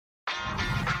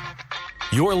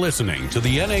You're listening to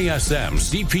the NASM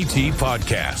CPT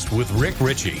podcast with Rick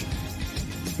Ritchie,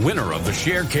 winner of the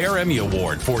Share Care Emmy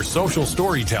Award for Social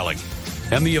Storytelling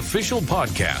and the official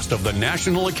podcast of the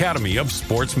National Academy of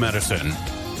Sports Medicine.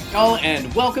 Hello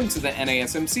and welcome to the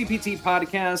NASM CPT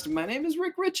podcast. My name is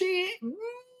Rick Ritchie,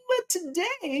 but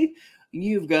today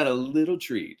you've got a little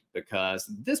treat because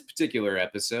this particular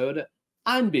episode,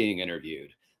 I'm being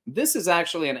interviewed. This is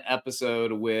actually an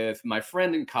episode with my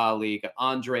friend and colleague,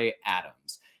 Andre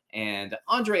Adams. And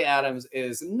Andre Adams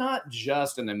is not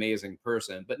just an amazing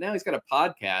person, but now he's got a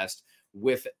podcast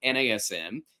with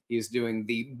NASM. He's doing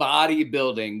the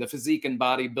bodybuilding, the physique and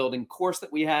bodybuilding course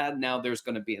that we had. Now there's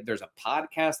a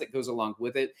podcast that goes along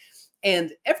with it.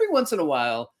 And every once in a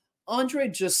while, Andre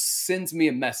just sends me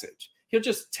a message. He'll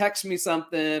just text me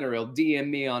something or he'll DM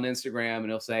me on Instagram and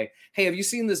he'll say, hey, have you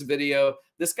seen this video?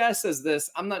 This guy says this.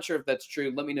 I'm not sure if that's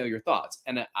true. Let me know your thoughts.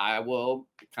 And I will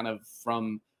kind of,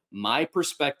 from my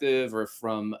perspective or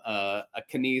from a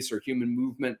kinese or human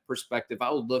movement perspective,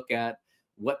 I'll look at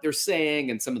what they're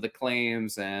saying and some of the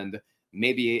claims, and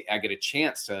maybe I get a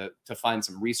chance to find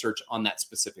some research on that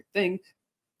specific thing.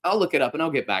 I'll look it up and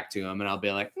I'll get back to him and I'll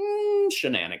be like,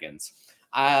 shenanigans.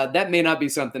 That may not be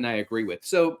something I agree with.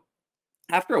 So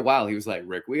after a while, he was like,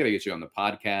 Rick, we got to get you on the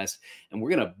podcast and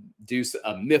we're going to do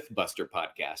a MythBuster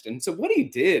podcast. And so what he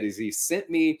did is he sent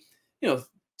me,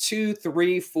 2,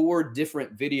 3, 4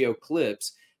 different video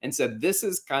clips and said, this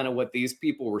is kind of what these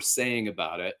people were saying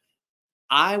about it.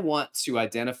 I want to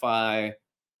identify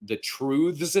the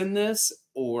truths in this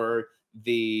or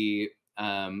the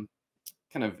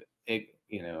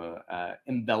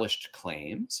embellished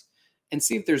claims, and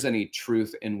see if there's any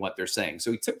truth in what they're saying.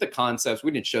 So he took the concepts.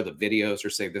 We didn't show the videos or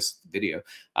say this video.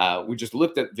 We just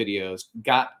looked at videos,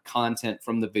 got content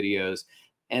from the videos,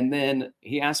 and then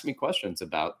he asked me questions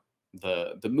about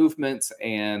the movements,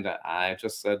 and I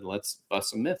just said, let's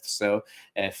bust some myths. So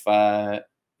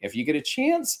if you get a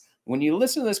chance, when you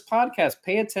listen to this podcast,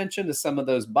 pay attention to some of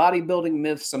those bodybuilding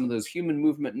myths, some of those human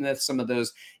movement myths, some of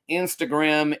those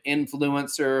Instagram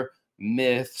influencer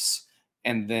myths,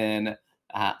 and then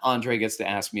Andre gets to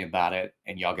ask me about it,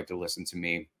 and y'all get to listen to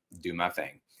me do my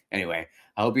thing. Anyway,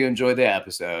 I hope you enjoyed the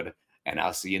episode, and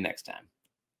I'll see you next time.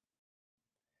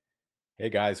 Hey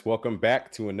guys, welcome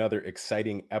back to another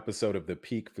exciting episode of the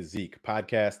Peak Physique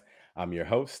podcast. I'm your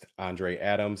host, Andre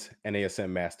Adams,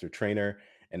 NASM Master Trainer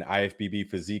and IFBB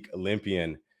Physique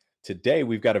Olympian. Today,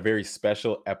 we've got a very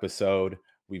special episode.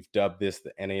 We've dubbed this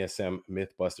the NASM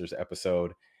MythBusters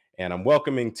episode, and I'm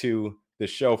welcoming to the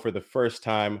show for the first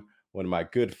time one of my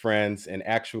good friends, and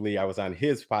actually I was on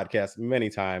his podcast many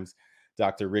times,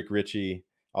 Dr. Rick Ritchie,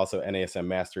 also NASM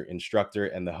Master Instructor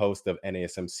and the host of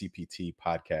NASM CPT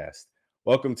podcast.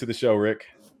 Welcome to the show, Rick.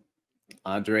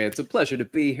 Andre, it's a pleasure to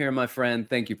be here, my friend.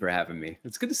 Thank you for having me.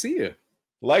 It's good to see you.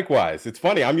 Likewise. It's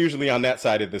funny. I'm usually on that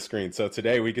side of the screen, so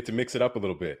today we get to mix it up a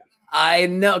little bit. I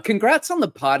know. Congrats on the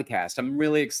podcast. I'm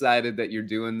really excited that you're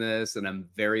doing this, and I'm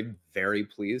very, very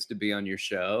pleased to be on your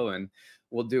show. And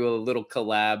we'll do a little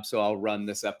collab. So I'll run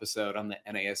this episode on the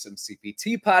NASM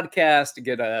CPT podcast to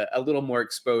get a little more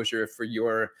exposure for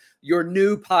your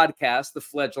new podcast, the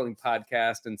fledgling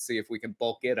podcast, and see if we can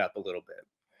bulk it up a little bit.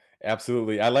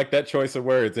 Absolutely. I like that choice of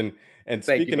words. And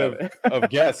speaking of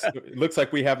guests, it looks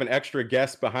like we have an extra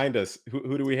guest behind us.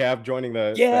 Who do we have joining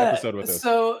the episode with us?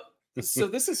 So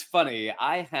this is funny.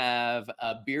 I have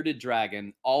a bearded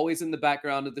dragon always in the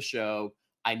background of the show.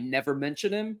 I never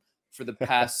mention him for the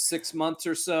past 6 months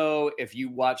or so. If you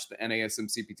watch the NASM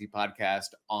CPT podcast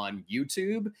on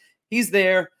YouTube, he's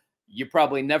there. You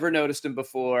probably never noticed him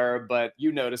before, but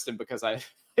you noticed him because I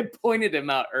pointed him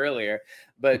out earlier.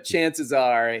 But chances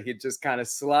are he just kind of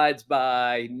slides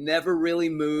by, never really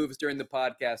moves during the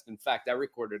podcast. In fact, I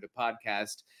recorded a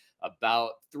podcast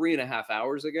about 3.5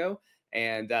 hours ago,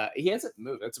 and he hasn't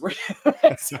moved. That's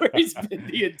where he's been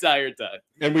the entire time.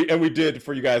 And we did,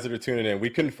 for you guys that are tuning in, we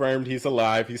confirmed he's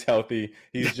alive, he's healthy,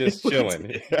 he's just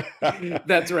chilling.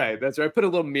 That's right. Put a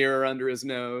little mirror under his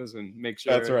nose and make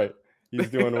sure. That's right. He's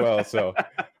doing well. So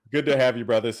good to have you,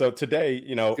 brother. So today,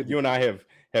 you and I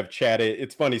have chatted.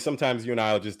 It's funny. Sometimes you and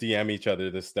I will just DM each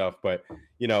other this stuff, but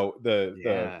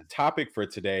the topic for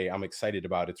today, I'm excited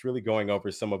about. It's really going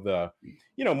over some of the,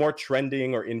 more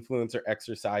trending or influencer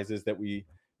exercises that we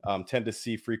tend to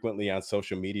see frequently on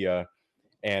social media.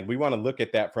 And we want to look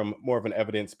at that from more of an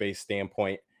evidence-based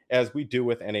standpoint, as we do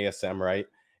with NASM, right?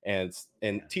 And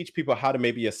teach people how to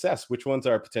maybe assess which ones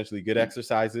are potentially good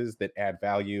exercises that add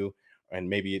value, and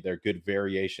maybe they're good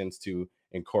variations to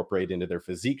incorporate into their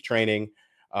physique training.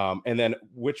 And then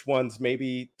which ones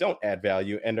maybe don't add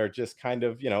value and are just kind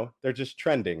of, they're just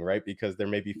trending, right? Because they're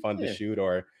maybe fun to shoot,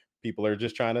 or people are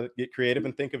just trying to get creative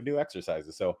and think of new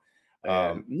exercises. So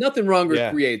nothing wrong with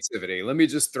yeah. creativity. Let me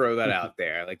just throw that out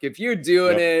there. Like if you're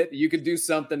doing Yep. it, you could do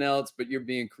something else, but you're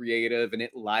being creative and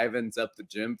it livens up the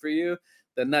gym for you,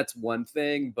 then that's one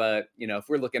thing. But if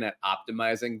we're looking at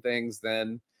optimizing things,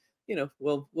 then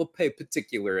we'll pay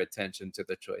particular attention to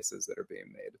the choices that are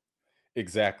being made.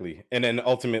 Exactly. And then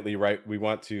ultimately, right, we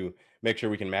want to make sure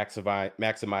we can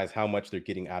maximize how much they're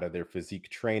getting out of their physique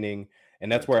training.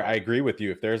 And that's That's where right. I agree with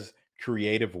you. If there's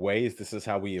creative ways, this is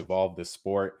how we evolve the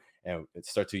sport and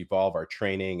start to evolve our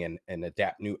training and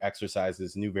adapt new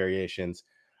exercises, new variations.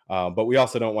 But we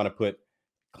also don't want to put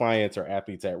clients or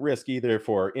athletes at risk either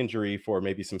for injury, for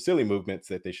maybe some silly movements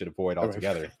that they should avoid All right.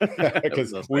 altogether.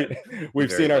 Because Well said. we've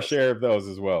Very seen our well said. share of those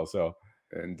as well. So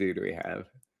Indeed, we have.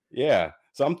 yeah.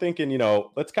 So I'm thinking,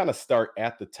 let's kind of start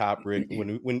at the top, Rick.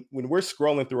 When we're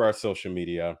scrolling through our social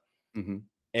media Mhm.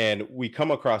 and we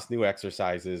come across new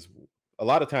exercises, a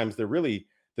lot of times they're really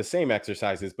the same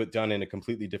exercises, but done in a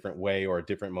completely different way or a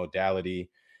different modality.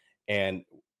 And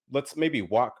let's maybe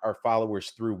walk our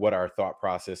followers through what our thought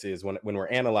process is when we're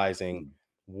analyzing Mm.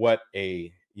 what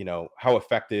how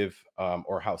effective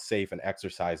or how safe an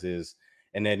exercise is.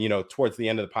 And then, towards the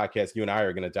end of the podcast, you and I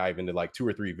are going to dive into like 2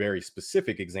 or 3 very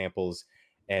specific examples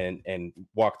and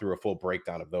walk through a full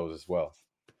breakdown of those as well.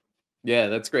 Yeah,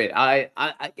 that's great. I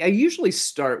usually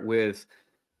start with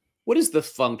what is the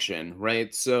function,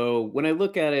 right? So when I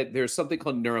look at it, there's something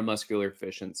called neuromuscular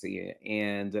efficiency,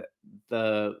 and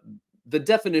the the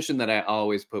definition that I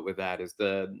always put with that is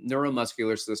the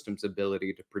neuromuscular system's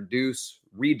ability to produce,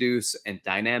 reduce, and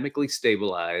dynamically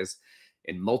stabilize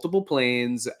in multiple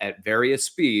planes at various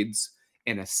speeds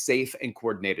in a safe and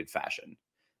coordinated fashion.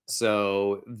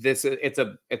 So it's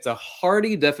a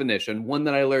hardy definition, one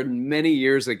that I learned many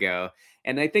years ago,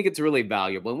 and I think it's really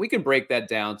valuable. And we can break that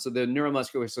down. So the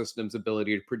neuromuscular system's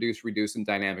ability to produce, reduce, and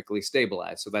dynamically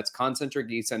stabilize. So that's concentric,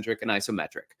 eccentric, and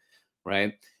isometric,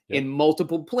 right? Yep. In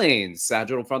multiple planes,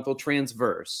 sagittal, frontal,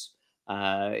 transverse,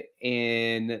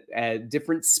 in at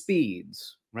different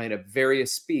speeds, right? At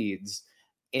various speeds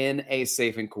in a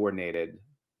safe and coordinated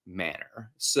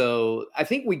manner. So I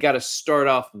think we got to start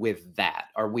off with that.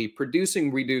 Are we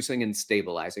producing, reducing, and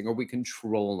stabilizing? Are we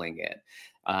controlling it?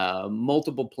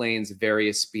 Multiple planes,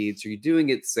 various speeds. Are you doing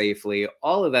it safely?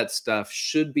 All of that stuff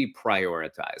should be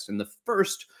prioritized. And the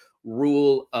first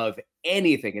rule of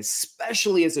anything,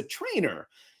 especially as a trainer,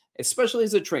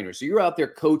 so you're out there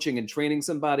coaching and training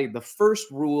somebody, the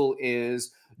first rule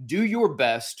is do your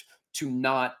best to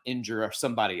not injure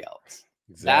somebody else.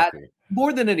 That Exactly.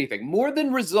 more than anything, more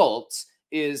than results,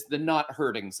 is the not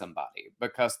hurting somebody,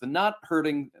 because the not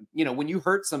hurting, when you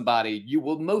hurt somebody, you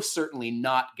will most certainly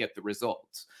not get the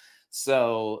results.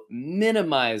 So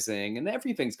minimizing, and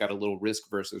everything's got a little risk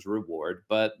versus reward,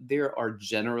 but there are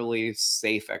generally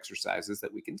safe exercises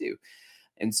that we can do.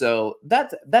 And so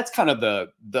that's kind of the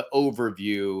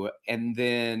overview. And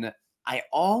then I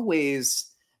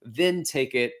always then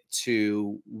take it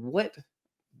to what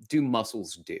do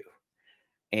muscles do?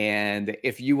 And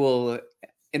if you will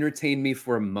entertain me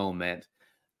for a moment,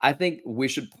 I think we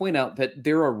should point out that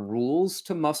there are rules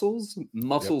to muscles. Yep.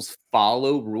 Muscles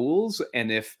follow rules. And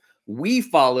if we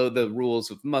follow the rules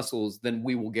of muscles, then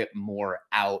we will get more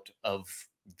out of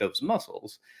those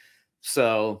muscles.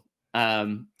 So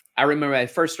I remember I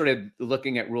first started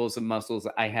looking at rules of muscles,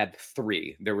 I had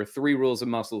 3. There were 3 rules of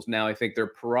muscles. Now I think there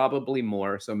are probably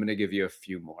more. So I'm going to give you a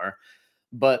few more.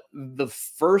 But the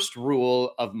first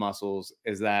rule of muscles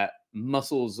is that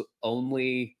muscles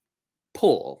only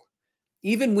pull.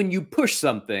 Even when you push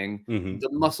something, Hmm. the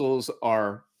muscles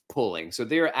are pulling. So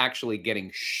they're actually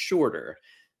getting shorter.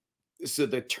 So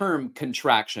the term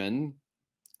contraction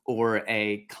or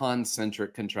a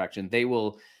concentric contraction, they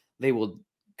will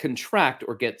contract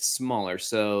or get smaller.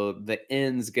 So the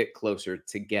ends get closer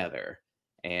together.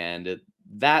 And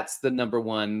that's the number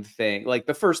one thing. Like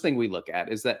the first thing we look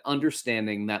at is that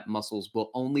understanding that muscles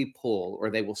will only pull or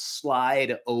they will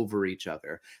slide over each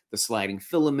other. The sliding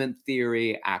filament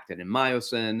theory, actin and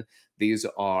myosin, these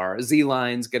are Z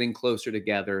lines getting closer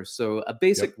together. So a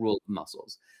basic Yep. rule of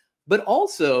muscles. But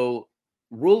also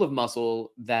rule of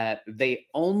muscle that they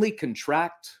only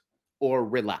contract or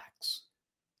relax.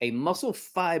 A muscle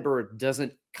fiber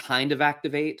doesn't kind of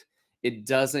activate, it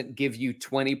doesn't give you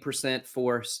 20%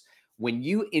 force. When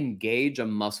you engage a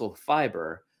muscle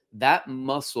fiber, that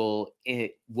muscle,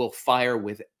 it will fire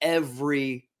with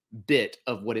every bit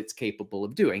of what it's capable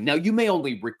of doing. Now, you may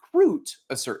only recruit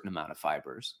a certain amount of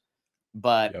fibers,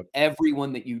 but Yep.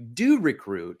 everyone that you do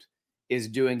recruit is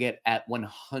doing it at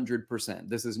 100%.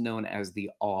 This is known as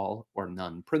the all or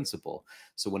none principle.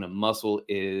 So when a muscle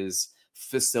is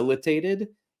facilitated,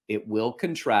 it will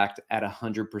contract at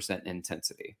 100%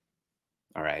 intensity.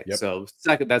 All right. Yep. So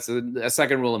that's a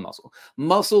second rule of muscle.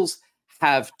 Muscles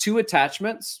have two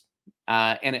attachments,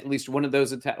 and at least one of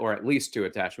those or at least two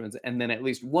attachments, and then at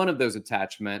least one of those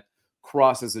attachment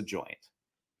crosses a joint.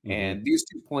 Mm-hmm. And these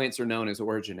 2 points are known as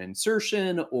origin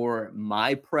insertion, or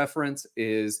my preference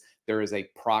is there is a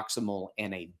proximal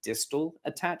and a distal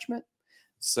attachment.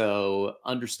 So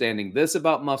understanding this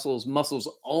about muscles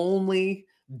only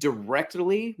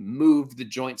directly move the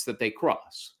joints that they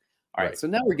cross. All right, so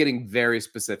now we're getting very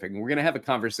specific, and we're going to have a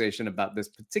conversation about this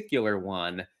particular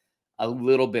one a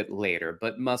little bit later,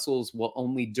 but muscles will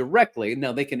only directly,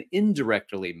 now they can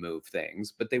indirectly move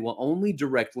things, but they will only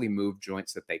directly move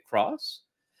joints that they cross.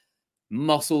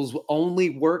 Muscles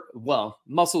work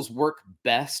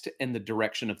best in the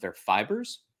direction of their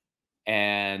fibers.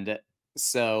 And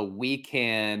so we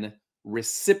can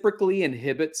reciprocally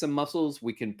inhibit some muscles.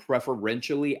 We can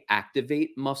preferentially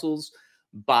activate muscles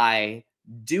by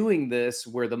doing this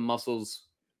where the muscles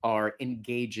are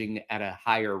engaging at a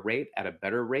higher rate, at a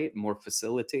better rate, more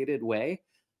facilitated way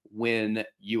when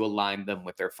you align them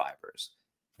with their fibers.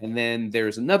 And then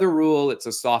there's another rule. It's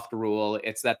a soft rule.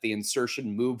 It's that the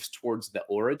insertion moves towards the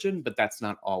origin, but that's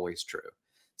not always true.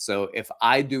 So if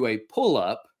I do a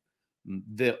pull-up,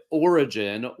 the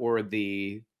origin or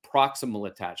the proximal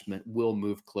attachment will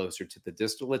move closer to the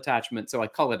distal attachment. So I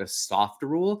call it a soft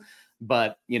rule,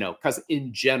 but because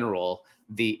in general,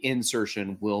 the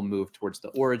insertion will move towards the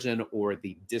origin or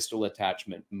the distal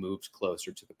attachment moves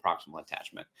closer to the proximal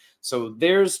attachment. So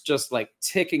there's just like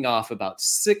ticking off about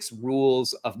 6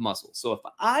 rules of muscle. So if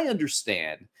I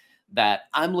understand that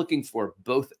I'm looking for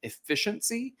both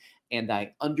efficiency and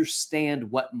I understand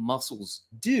what muscles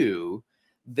do,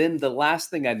 then the last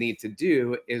thing I need to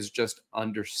do is just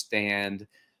understand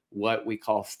what we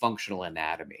call functional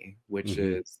anatomy, which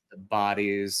is the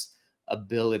body's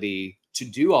ability to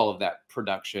do all of that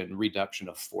reduction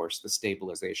of force, the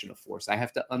stabilization of force. I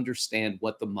have to understand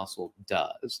what the muscle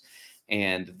does.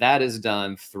 And that is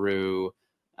done through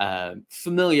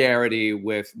familiarity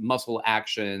with muscle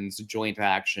actions, joint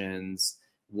actions,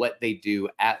 what they do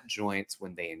at joints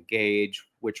when they engage,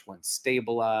 which ones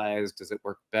stabilize, does it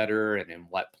work better, and in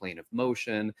what plane of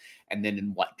motion, and then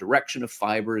in what direction of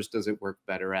fibers does it work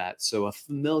better at. So a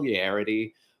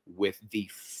familiarity with the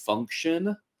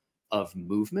function of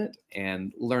movement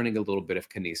and learning a little bit of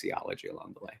kinesiology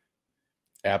along the way.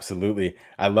 Absolutely.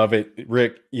 I love it.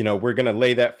 Rick, we're going to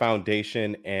lay that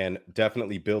foundation and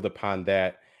definitely build upon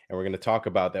that. And we're going to talk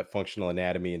about that functional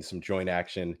anatomy and some joint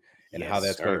action and how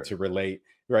that's going to relate,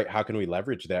 right? How can we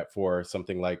leverage that for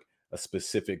something like a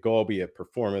specific goal, be it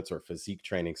performance or physique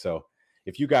training? So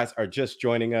if you guys are just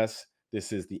joining us,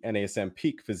 this is the NASM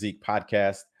Peak Physique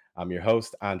Podcast. I'm your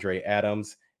host, Andre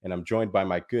Adams, and I'm joined by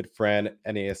my good friend,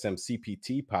 NASM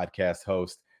CPT podcast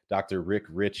host, Dr. Rick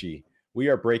Ritchie. We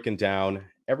are breaking down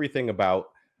everything about,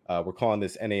 we're calling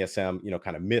this NASM,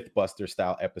 kind of MythBuster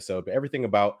style episode, but everything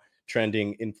about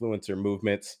trending influencer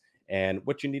movements and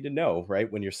what you need to know,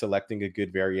 right, when you're selecting a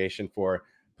good variation for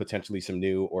potentially some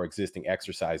new or existing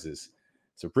exercises.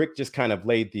 So Rick just kind of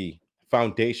laid the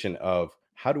foundation of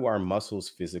how do our muscles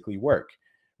physically work,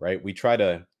 right? We try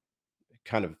to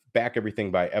kind of back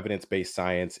everything by evidence-based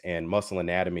science and muscle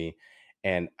anatomy.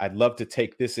 And I'd love to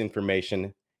take this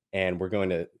information and we're going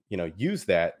to, use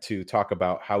that to talk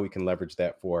about how we can leverage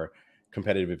that for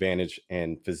competitive advantage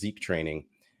and physique training.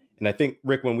 And I think,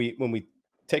 Rick, when we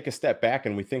take a step back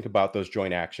and we think about those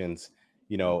joint actions,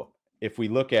 if we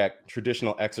look at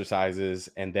traditional exercises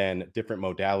and then different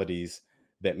modalities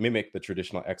that mimic the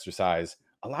traditional exercise,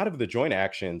 a lot of the joint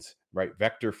actions, right,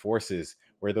 vector forces,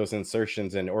 where those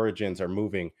insertions and origins are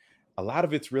moving, a lot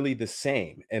of it's really the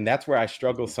same. And that's where I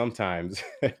struggle sometimes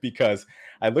because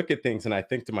I look at things and I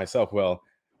think to myself, well,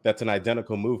 that's an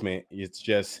identical movement. It's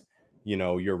just,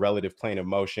 your relative plane of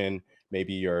motion.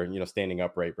 Maybe you're, standing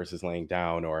upright versus laying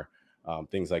down or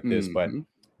things like this. But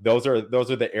those are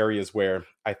the areas where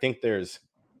I think there's,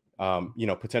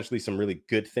 potentially some really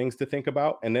good things to think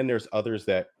about. And then there's others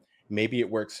that maybe it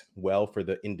works well for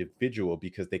the individual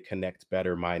because they connect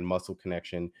better mind muscle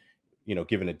connection,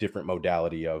 given a different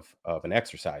modality of an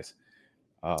exercise.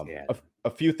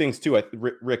 A few things too,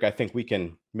 Rick, I think we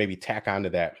can maybe tack onto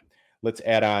that. Let's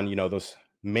add on, those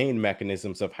main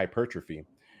mechanisms of hypertrophy,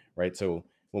 right? So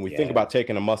when we think about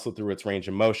taking a muscle through its range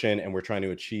of motion and we're trying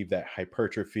to achieve that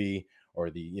hypertrophy or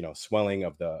the, swelling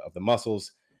of the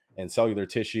muscles and cellular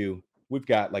tissue, we've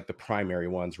got like the primary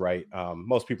ones, right?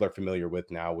 Most people are familiar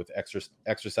with now with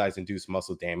exercise-induced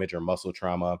muscle damage or muscle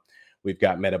trauma. We've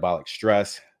got metabolic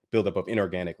stress, buildup of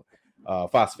inorganic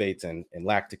phosphates and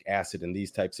lactic acid and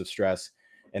these types of stress.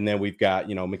 And then we've got,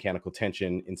 mechanical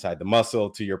tension inside the muscle,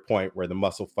 to your point, where the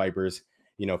muscle fibers,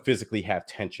 physically have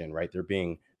tension, right?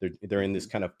 They're in this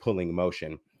kind of pulling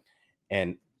motion.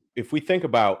 And if we think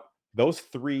about those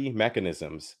three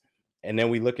mechanisms, and then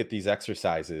we look at these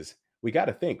exercises, we got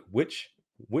to think which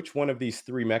one of these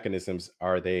three mechanisms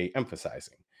are they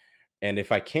emphasizing? And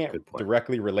if I can't Good point.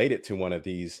 directly relate it to one of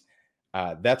these,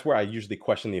 that's where I usually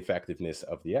question the effectiveness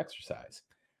of the exercise.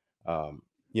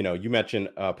 You mentioned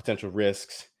potential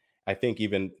risks. I think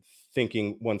even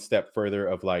thinking one step further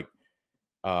of like,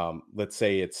 let's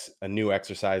say it's a new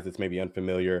exercise that's maybe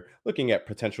unfamiliar, looking at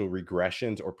potential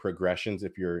regressions or progressions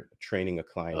if you're training a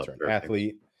client Oh, or an perfect.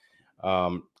 athlete.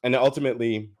 And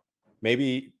ultimately,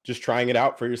 maybe just trying it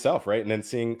out for yourself, right? And then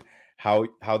seeing how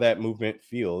that movement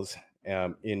feels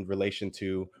in relation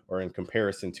to or in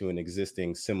comparison to an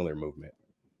existing similar movement.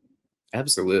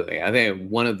 Absolutely. I think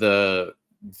one of the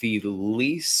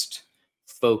least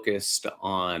focused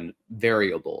on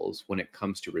variables when it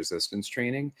comes to resistance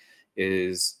training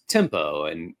is tempo.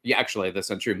 And yeah, actually, that's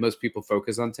not true. Most people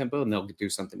focus on tempo and they'll do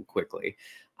something quickly.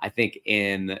 I think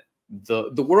in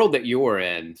the world that you're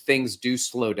in, things do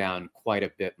slow down quite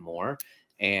a bit more.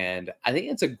 And I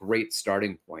think it's a great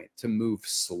starting point to move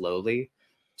slowly,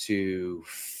 to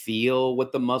feel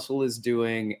what the muscle is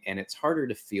doing. And it's harder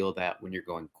to feel that when you're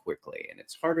going quickly. And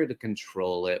it's harder to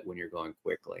control it when you're going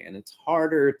quickly. And it's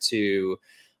harder to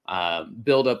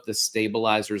build up the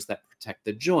stabilizers that protect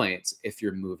the joints if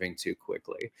you're moving too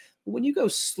quickly. But when you go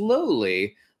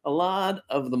slowly, a lot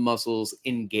of the muscles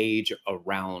engage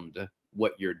around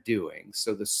what you're doing.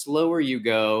 So the slower you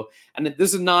go, and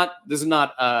this is not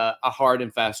a hard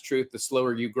and fast truth. The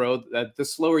slower you go,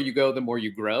 the more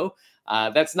you grow.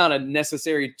 That's not a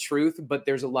necessary truth, but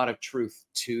there's a lot of truth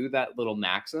to that little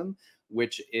maxim,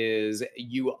 which is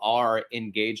you are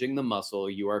engaging the muscle,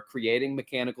 you are creating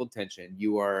mechanical tension,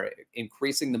 you are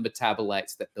increasing the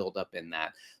metabolites that build up in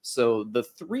that. So the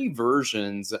three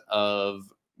versions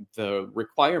of the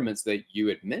requirements that you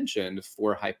had mentioned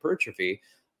for hypertrophy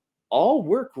all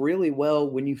work really well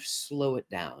when you slow it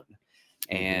down.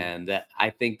 And I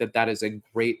think that is a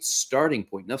great starting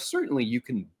point. Now, certainly you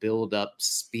can build up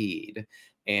speed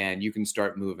and you can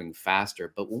start moving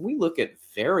faster. But when we look at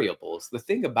variables, the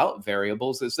thing about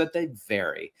variables is that they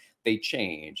vary, they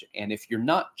change. And if you're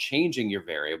not changing your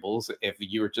variables, if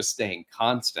you're just staying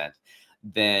constant,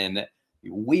 then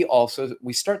we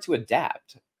start to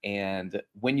adapt. And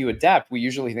when you adapt, we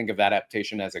usually think of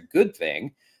adaptation as a good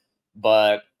thing.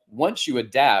 But once you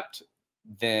adapt,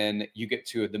 then you get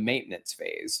to the maintenance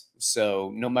phase.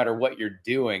 So no matter what you're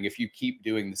doing, if you keep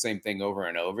doing the same thing over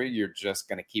and over, you're just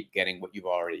going to keep getting what you've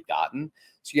already gotten.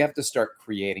 So you have to start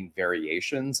creating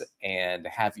variations and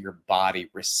have your body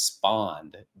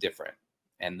respond different.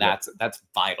 And that's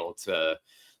vital to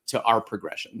our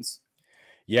progressions.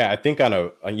 Yeah, I think on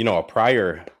a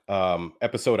prior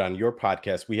episode on your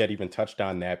podcast, we had even touched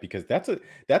on that, because that's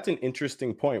an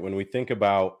interesting point when we think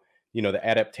about the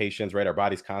adaptations, right? Our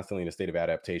body's constantly in a state of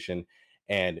adaptation,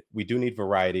 and we do need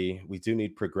variety. We do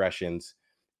need progressions.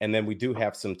 And then we do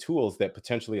have some tools that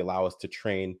potentially allow us to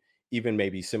train even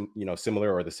maybe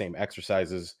similar or the same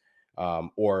exercises,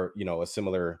 or, a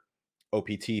similar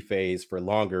OPT phase for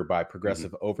longer by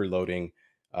progressive overloading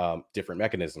different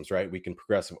mechanisms, right? We can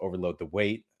progressive overload the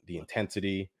weight, the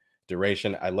intensity,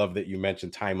 duration. I love that you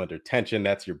mentioned time under tension.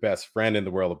 That's your best friend in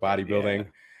the world of bodybuilding,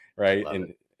 right?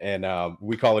 And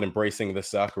we call it embracing the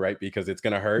suck, right? Because it's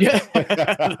going to hurt. Yeah,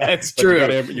 that's true.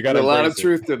 You got a lot of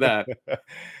truth to that.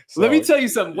 So, let me tell you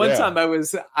something. One time I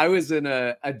was in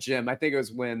a gym. I think it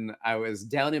was when I was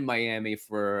down in Miami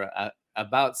for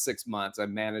about 6 months. I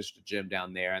managed a gym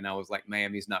down there, and I was like,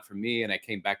 Miami's not for me. And I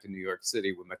came back to New York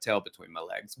City with my tail between my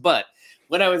legs. But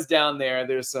when I was down there,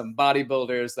 there's some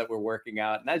bodybuilders that were working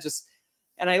out,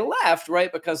 and I laughed,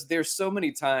 right? Because there's so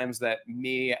many times that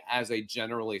me, as a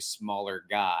generally smaller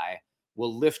guy,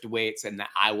 will lift weights and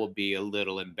I will be a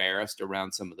little embarrassed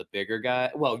around some of the bigger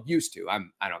guys. Well, used to.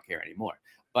 I don't care anymore,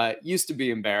 but used to be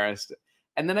embarrassed.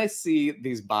 And then I see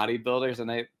these bodybuilders,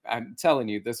 and I'm telling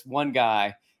you, this one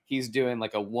guy, he's doing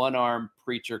like a one-arm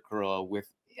preacher curl with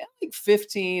like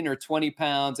 15 or 20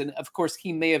 pounds. And of course,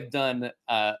 he may have done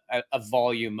a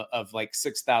volume of like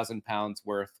 6,000 pounds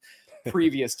worth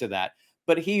previous to that.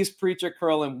 But he's preacher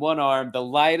curling one arm, the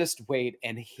lightest weight,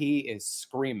 and he is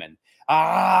screaming,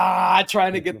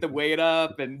 trying to get the weight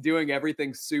up and doing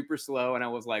everything super slow. And I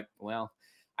was like, well,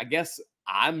 I guess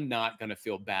I'm not going to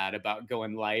feel bad about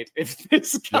going light if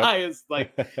this guy is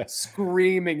like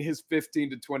screaming his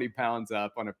 15 to 20 pounds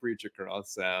up on a preacher curl.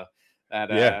 So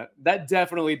that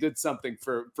definitely did something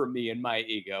for me and my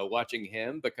ego watching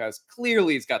him, because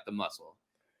clearly he's got the muscle.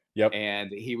 Yep.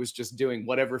 And he was just doing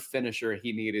whatever finisher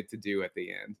he needed to do at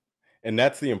the end. And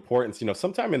that's the importance,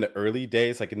 sometime in the early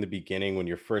days, like in the beginning, when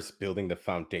you're first building the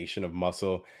foundation of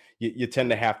muscle, you tend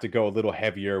to have to go a little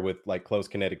heavier with like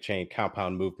closed kinetic chain,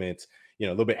 compound movements, a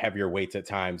little bit heavier weights at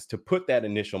times to put that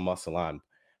initial muscle on.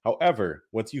 However,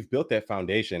 once you've built that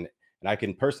foundation, and I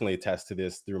can personally attest to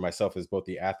this through myself as both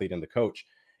the athlete and the coach,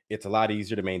 it's a lot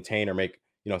easier to maintain or make,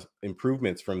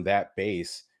 improvements from that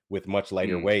base with much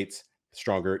lighter Mm, weights,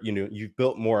 stronger, you've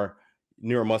built more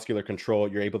neuromuscular control.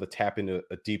 You're able to tap into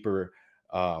a deeper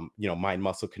mind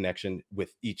muscle connection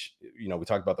with each. We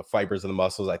talked about the fibers of the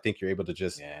muscles. I think you're able to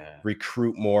just yeah,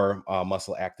 recruit more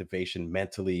muscle activation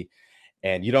mentally,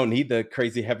 and you don't need the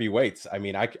crazy heavy weights. I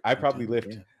mean, I you probably don't.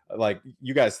 lift, Yeah. like,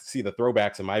 you guys see the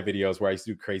throwbacks in my videos where I used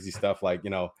to do crazy stuff like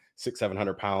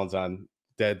 600-700 pounds on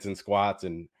deads and squats.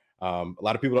 And a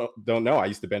lot of people don't know I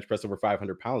used to bench press over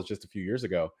 500 pounds just a few years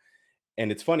ago.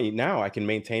 And it's funny, now I can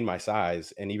maintain my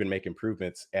size and even make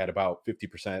improvements at about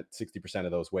 50%, 60%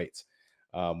 of those weights,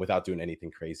 without doing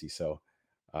anything crazy. So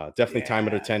definitely time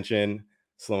and Yeah, attention,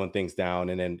 slowing things down,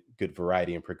 and then good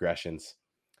variety and progressions.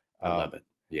 I Um, love it.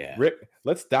 Yeah. Rick,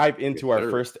 let's dive Yes, into our sir.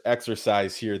 first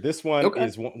exercise here. This one Okay.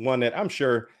 is one that I'm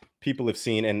sure people have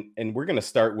seen, and we're going to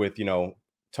start with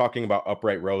talking about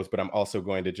upright rows, but I'm also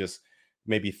going to just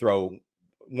maybe throw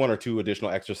one or two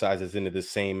additional exercises into the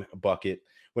same bucket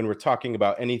when we're talking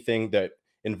about anything that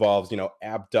involves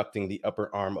abducting the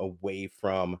upper arm away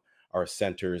from our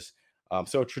centers.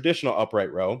 So a traditional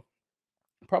upright row,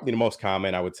 probably the most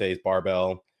common, I would say, is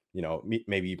barbell.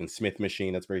 Maybe even Smith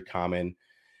machine. That's very common.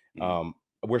 Mm. um,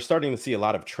 we're starting to see a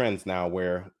lot of trends now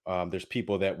where there's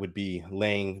people that would be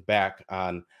laying back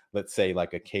on, let's say,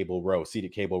 like a cable row,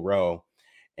 seated cable row,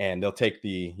 and they'll take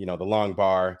the long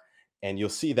bar, and you'll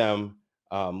see them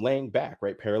laying back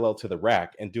right parallel to the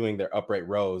rack and doing their upright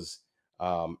rows,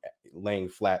 laying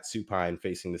flat supine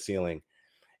facing the ceiling.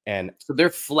 And So they're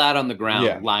flat on the yeah,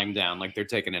 ground, lying down, like they're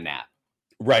taking a nap.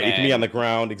 right. It can be on And the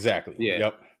ground. Exactly. yeah.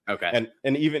 Yep. Okay.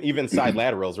 And even side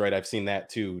laterals, right? I've seen that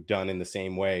too, done in the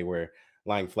same way, where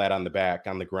lying flat on the back,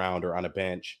 on the ground, or on a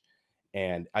bench.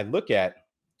 And I look at,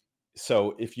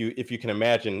 so if you can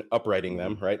imagine uprighting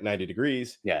them, Mhm. right, 90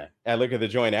 degrees, Yeah. I look at the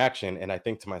joint action and I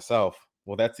think to myself,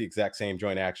 well, that's the exact same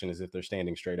joint action as if they're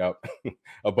standing straight up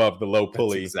above the low That's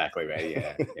pulley. exactly right.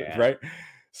 Yeah. Yeah. Right.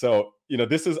 So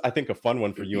this is, I think, a fun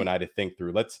one for you and I to think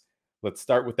through. Let's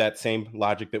start with that same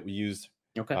logic that we used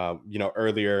Okay.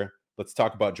 earlier. Let's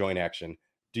talk about joint action.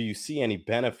 Do you see any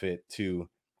benefit to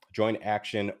joint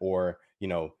action, or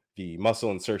the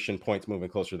muscle insertion points moving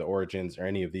closer to the origins, or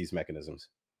any of these mechanisms?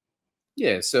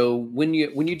 Yeah. So when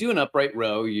you do an upright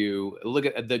row, you look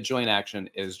at the joint action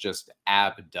is just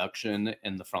abduction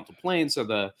in the frontal plane. So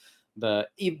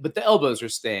but the elbows are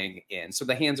staying in. So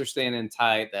the hands are staying in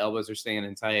tight, the elbows are staying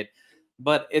in tight.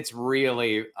 But it's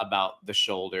really about the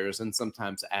shoulders and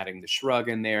sometimes adding the shrug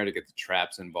in there to get the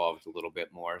traps involved a little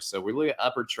bit more. So we look at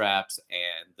upper traps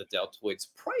and the deltoids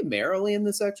primarily in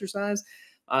this exercise.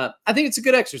 I think it's a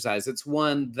good exercise. It's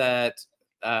one uh,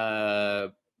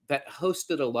 that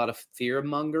hosted a lot of fear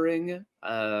mongering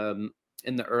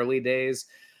in the early days,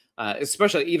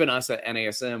 especially even us at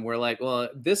NASM. We're like, well,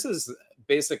 this is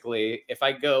basically if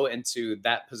I go into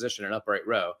that position in upright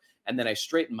row and then I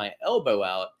straighten my elbow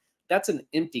out, that's an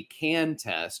empty can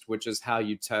test, which is how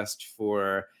you test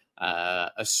for a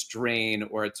strain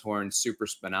or a torn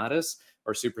supraspinatus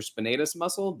or supraspinatus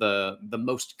muscle, the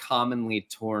most commonly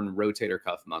torn rotator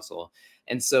cuff muscle.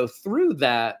 And so through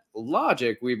that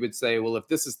logic, we would say, well, if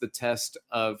this is the test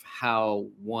of how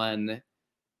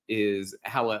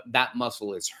that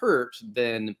muscle is hurt,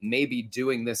 then maybe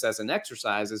doing this as an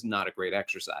exercise is not a great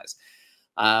exercise.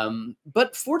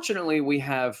 But fortunately, we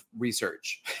have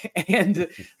research, and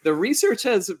the research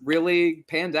has really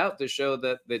panned out to show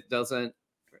that that doesn't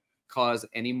cause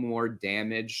any more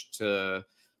damage to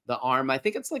the arm. I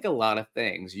think it's like a lot of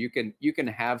things. You can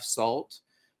have salt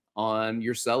on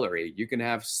your celery. You can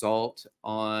have salt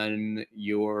on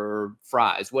your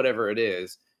fries, whatever it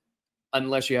is,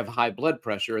 unless you have high blood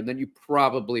pressure, and then you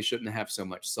probably shouldn't have so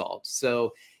much salt.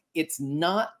 So it's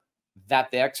not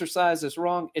that the exercise is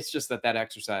wrong. It's just that that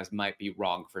exercise might be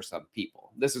wrong for some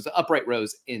people. This is upright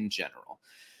rows in general.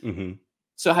 Hmm.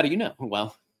 So how do you know?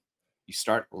 Well, you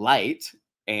start light,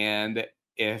 and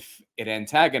if it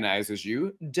antagonizes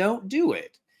you, don't do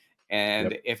it. Yep.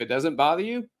 And if it doesn't bother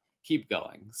you, keep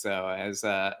going. So as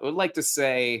I would like to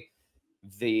say,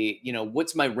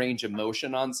 what's my range of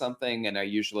motion on something, and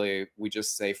we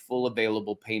just say full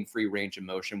available pain-free range of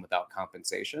motion without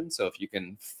compensation. So if you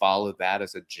can follow that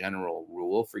as a general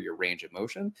rule for your range of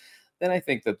motion, then I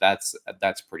think that that's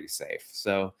pretty safe.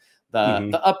 So the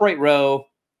Hmm. upright row,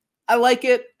 I like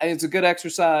it. It's a good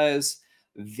exercise.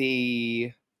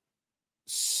 The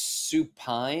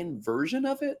supine version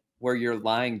of it, where you're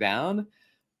lying down,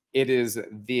 it is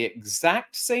the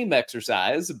exact same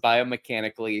exercise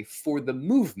biomechanically for the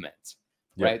movement,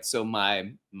 Yep. right? So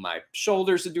my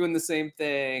shoulders are doing the same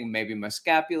thing, maybe my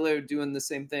scapula are doing the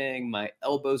same thing, my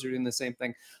elbows are doing the same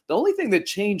thing. The only thing that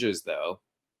changes though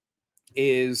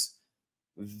is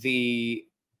the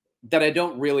that I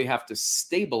don't really have to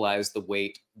stabilize the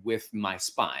weight with my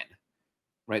spine,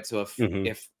 right? So Hmm.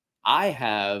 if I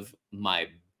have my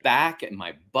back and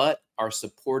my butt are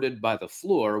supported by the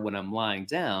floor when I'm lying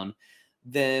down,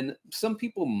 then some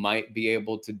people might be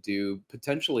able to do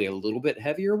potentially a little bit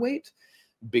heavier weight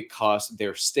because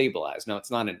they're stabilized. Now,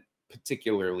 it's not a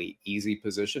particularly easy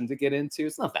position to get into.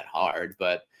 It's not that hard,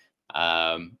 but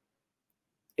um,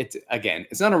 it's again,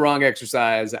 it's not a wrong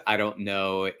exercise. I don't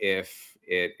know if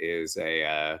it is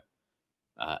a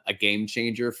game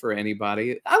changer for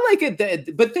anybody. I like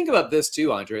it, but think about this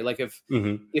too, Andre. Like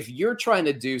Hmm. if you're trying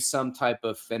to do some type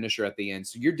of finisher at the end,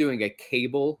 so you're doing a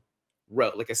cable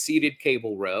row, like a seated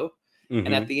cable row,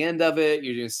 and at Hmm. the end of it,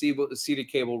 you're doing a seated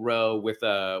cable row with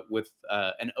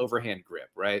an overhand grip,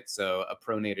 right? So a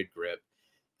pronated grip,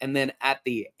 and then at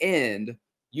the end,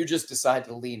 you just decide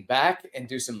to lean back and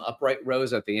do some upright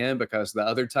rows at the end because the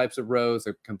other types of rows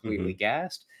are completely Hmm.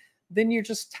 gassed, then you're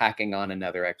just tacking on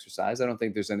another exercise. I don't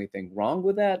think there's anything wrong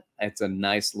with that. It's a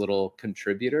nice little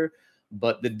contributor.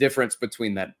 But the difference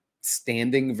between that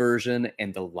standing version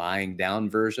and the lying down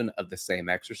version of the same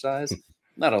exercise,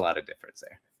 not a lot of difference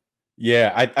there.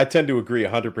 Yeah, I tend to agree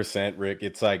 100%, Rick.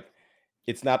 It's like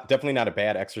it's not definitely not a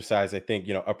bad exercise. I think,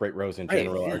 upright rows in Right.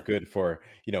 general are Yeah. good for,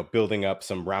 building up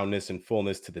some roundness and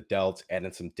fullness to the delts,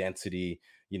 adding some density,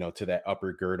 to that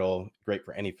upper girdle. Great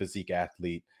for any physique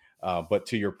athlete. But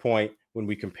to your point, when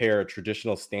we compare a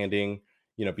traditional standing,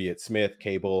 be it Smith,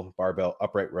 cable, barbell,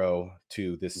 upright row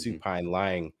to this Mhm. supine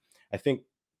lying, I think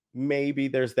maybe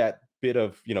there's that bit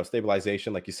of,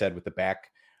 stabilization, like you said, with the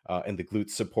back and the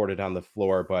glutes supported on the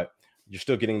floor, but you're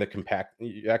still getting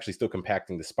you're actually still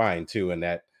compacting the spine too in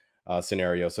that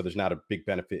scenario. So there's not a big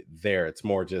benefit there. It's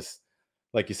more just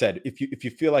like you said, if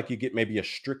you feel like you get maybe a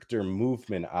stricter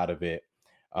movement out of it,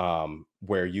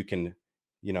 where you can,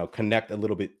 connect a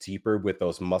little bit deeper with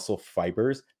those muscle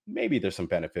fibers, maybe there's some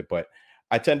benefit. But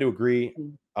I tend to agree.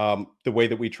 The way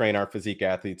that we train our physique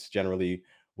athletes generally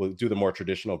will do the more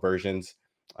traditional versions.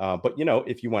 But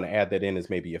if you want to add that in as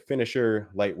maybe a finisher,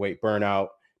 lightweight burnout,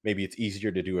 maybe it's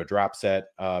easier to do a drop set,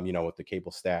 with the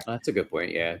cable stack. That's a good point.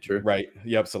 Yeah, true. Right.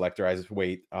 Yep. Selectorizes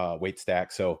weight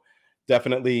stack. So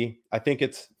definitely, I think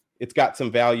it's got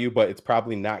some value, but it's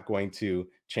probably not going to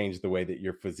change the way that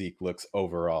your physique looks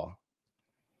overall.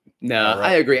 All No, I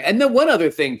right. agree. And then one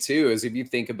other thing too is if you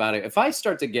think about it, if I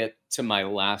start to get to my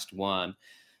last one,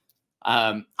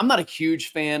 I'm not a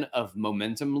huge fan of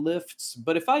momentum lifts,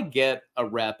 but if I get a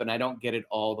rep and I don't get it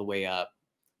all the way up,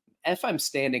 if I'm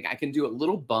standing, I can do a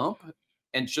little bump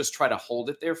and just try to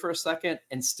hold it there for a second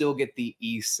and still get the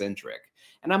eccentric.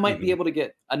 And I might be Hmm. able to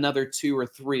get another two or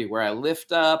three where I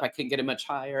lift up, I can't get it much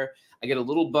higher. I get a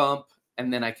little bump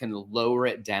and then I can lower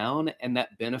it down. And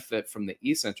that benefit from the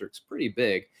eccentric is pretty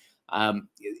big.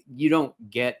 You don't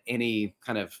get any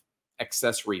kind of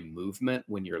accessory movement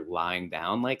when you're lying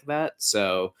down like that.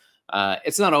 So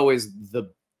it's not always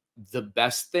the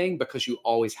best thing because you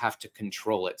always have to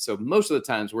control it. So most of the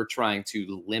times we're trying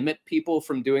to limit people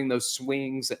from doing those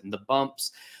swings and the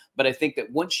bumps. But I think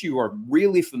that once you are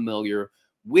really familiar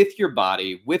with your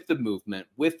body, with the movement,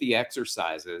 with the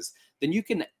exercises, then you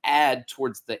can add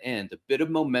towards the end a bit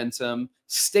of momentum,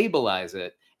 stabilize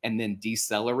it, and then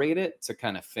decelerate it to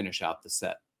kind of finish out the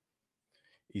set.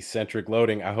 Eccentric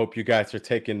loading. I hope you guys are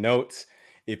taking notes.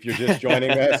 If you're just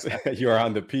joining us, you are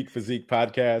on the Peak Physique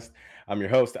podcast. I'm your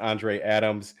host, Andre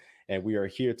Adams, and we are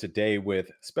here today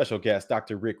with special guest,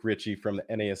 Dr. Rick Ritchie from the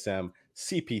NASM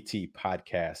CPT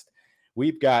podcast.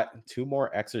 We've got two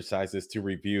more exercises to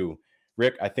review.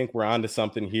 Rick, I think we're on to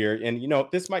something here. And,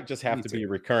 this might just have Me to be too. a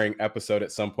recurring episode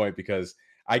at some point because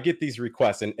I get these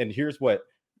requests. And here's what,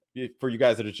 for you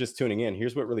guys that are just tuning in,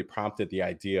 here's what really prompted the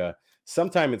idea.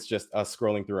 Sometimes it's just us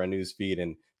scrolling through our news feed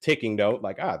and taking note,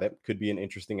 like, that could be an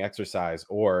interesting exercise.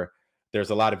 Or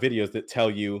there's a lot of videos that tell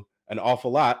you an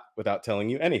awful lot without telling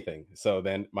you anything. So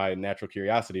then my natural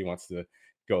curiosity wants to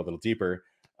go a little deeper.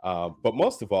 But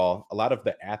most of all, a lot of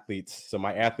the athletes, so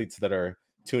my athletes that are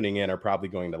tuning in are probably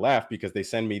going to laugh because they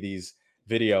send me these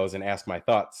videos and ask my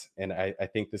thoughts. And I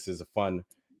think this is a fun,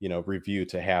 review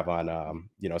to have on,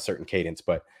 a certain cadence.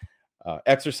 But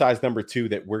exercise number 2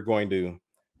 that we're going to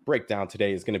break down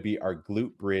today is going to be our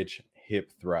glute bridge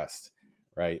hip thrust.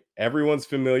 right? Everyone's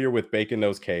familiar with baking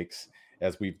those cakes,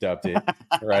 as we've dubbed it,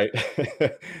 right?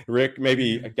 Rick,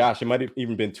 maybe, gosh, it might have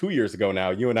even been 2 years ago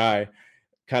now. You and I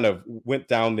kind of went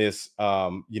down this,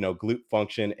 glute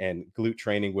function and glute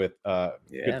training with a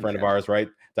good Yeah, friend of man. ours, right?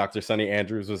 Dr. Sunny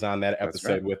Andrews was on that That's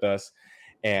right. episode with us.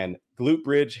 And glute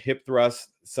bridge, hip thrust,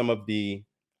 some of the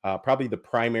probably the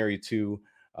primary two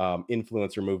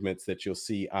influencer movements that you'll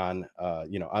see on,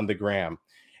 on the gram.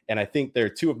 And I think they're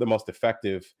two of the most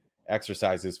effective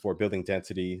exercises for building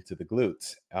density to the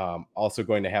glutes. Also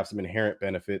going to have some inherent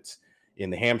benefits in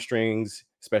the hamstrings,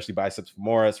 especially biceps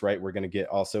femoris, right? We're going to get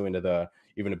also into the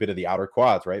even a bit of the outer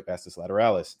quads, right? Vastus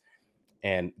lateralis.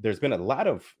 And there's been a lot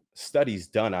of studies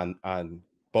done on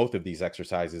both of these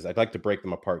exercises. I'd like to break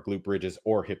them apart, glute bridges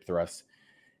or hip thrusts.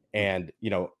 And,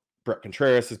 Brett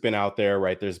Contreras has been out there,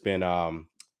 right? There's been the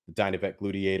Dynavet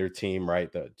Gluteator team,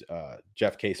 right? The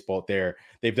Jeff Case Bolt there.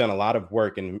 They've done a lot of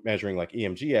work in measuring like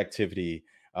EMG activity,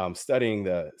 studying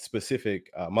the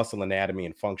specific muscle anatomy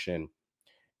and function.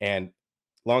 And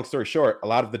long story short, a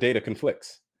lot of the data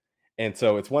conflicts. And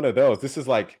so it's one of those. This is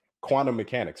like quantum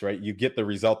mechanics, right? You get the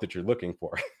result that you're looking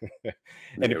for. And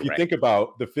if You're you right. think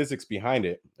about the physics behind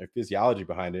it, or physiology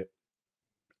behind it,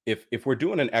 if we're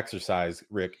doing an exercise,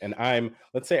 Rick, and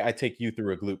let's say I take you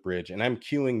through a glute bridge and I'm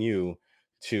cueing you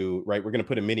to, right, we're going to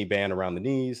put a mini band around the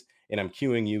knees and I'm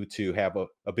cueing you to have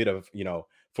a bit of,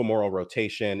 femoral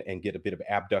rotation and get a bit of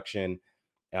abduction,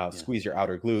 Yeah. squeeze your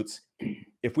outer glutes.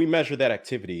 If we measure that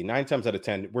activity, 9 times out of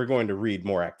 10, we're going to read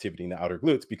more activity in the outer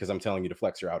glutes because I'm telling you to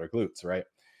flex your outer glutes, right?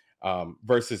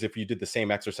 Versus if you did the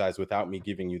same exercise without me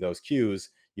giving you those cues,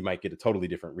 you might get a totally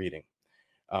different reading.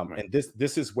 Right. And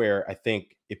this is where I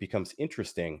think it becomes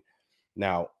interesting.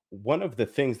 Now, one of the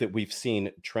things that we've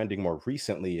seen trending more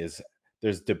recently is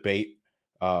there's debate,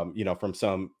 from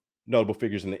some notable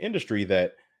figures in the industry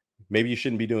that maybe you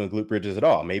shouldn't be doing glute bridges at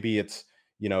all. Maybe it's,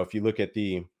 if you look at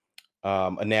the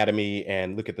anatomy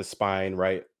and look at the spine,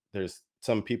 right? There's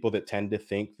some people that tend to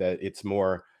think that it's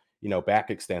more, back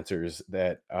extensors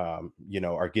that,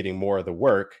 are getting more of the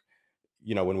work,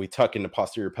 when we tuck in the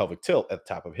posterior pelvic tilt at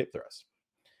the top of hip thrust.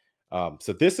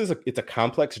 So it's a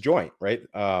complex joint, right?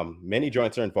 Many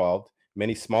joints are involved,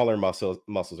 many smaller muscles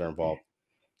are involved.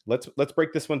 Let's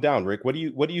break this one down, Rick. What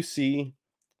do you see,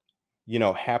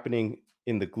 happening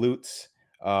in the glutes,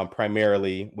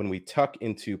 primarily when we tuck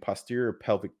into posterior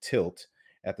pelvic tilt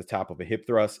at the top of a hip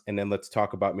thrust, and then let's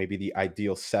talk about maybe the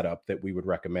ideal setup that we would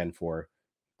recommend for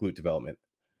glute development.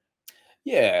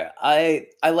 Yeah, I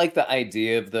like the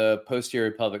idea of the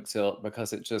posterior pelvic tilt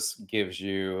because it just gives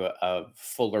you a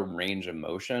fuller range of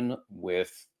motion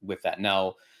with that.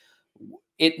 Now,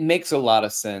 it makes a lot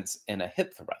of sense in a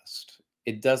hip thrust.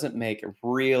 It doesn't make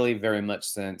really very much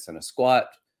sense in a squat.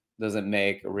 Doesn't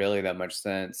make really that much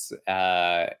sense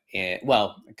kind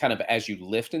of as you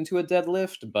lift into a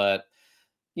deadlift, but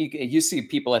you see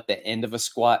people at the end of a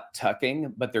squat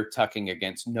tucking, but they're tucking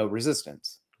against no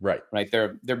resistance. Right. Right,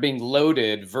 they're being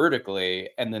loaded vertically,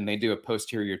 and then they do a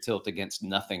posterior tilt against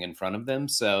nothing in front of them.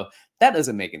 So that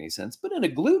doesn't make any sense. But in a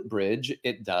glute bridge,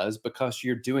 it does because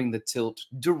you're doing the tilt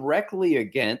directly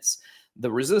against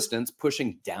the resistance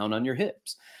pushing down on your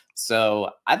hips. So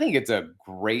I think it's a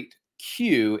great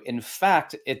cue. In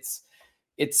fact, it's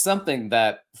something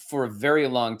that for a very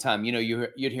long time,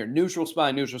 you'd hear neutral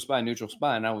spine, neutral spine, neutral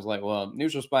spine. I was like, well,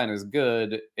 neutral spine is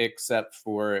good, except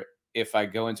for if I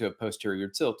go into a posterior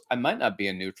tilt, I might not be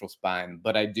a neutral spine,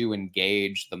 but I do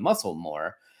engage the muscle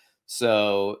more.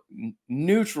 So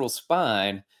neutral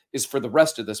spine is for the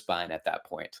rest of the spine at that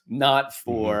point, not Hmm.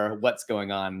 for what's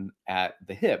going on at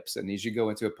the hips. And as you go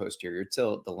into a posterior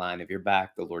tilt, the line of your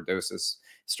back, the lordosis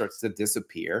starts to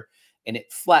disappear and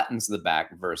it flattens the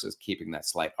back versus keeping that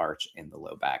slight arch in the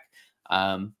low back.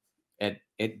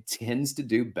 It tends to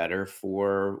do better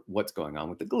for what's going on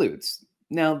with the glutes.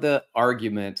 Now, the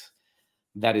argument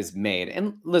that is made,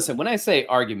 and listen, when I say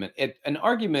argument, an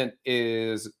argument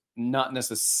is not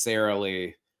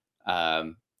necessarily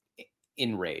um,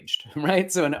 enraged,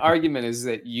 right? So an argument is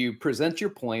that you present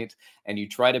your point and you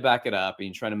try to back it up and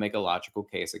you try to make a logical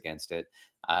case against it.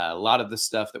 A lot of the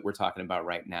stuff that we're talking about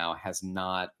right now has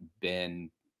not been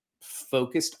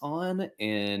focused on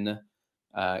in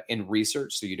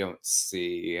research, so you don't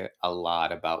see a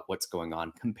lot about what's going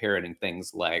on comparing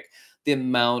things like the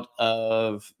amount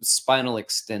of spinal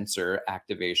extensor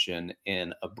activation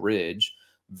in a bridge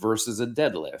versus a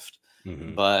deadlift.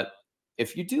 Hmm. But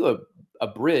if you do a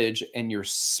bridge and your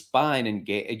spinal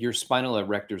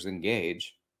erectors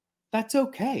engage, that's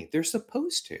okay. They're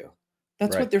supposed to.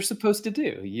 That's Right. what they're supposed to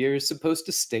do. You're supposed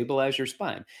to stabilize your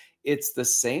spine. It's the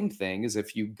same thing as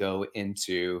if you go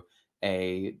into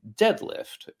a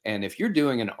deadlift. And if you're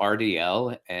doing an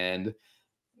RDL and,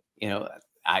 you know,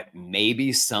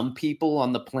 maybe some people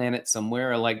on the planet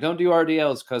somewhere are like, don't do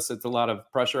RDLs because it's a lot of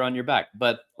pressure on your back.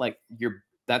 But like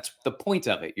that's the point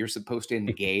of it. You're supposed to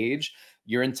engage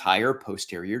your entire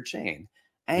posterior chain.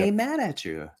 I Yep. ain't mad at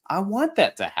you. I want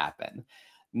that to happen.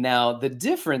 Now, the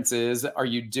difference is, are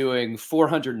you doing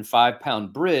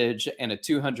 405-pound bridge and a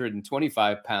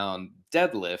 225-pound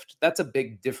deadlift? That's a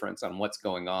big difference on what's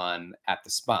going on at the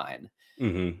spine.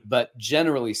 Mm-hmm. But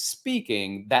generally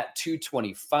speaking, that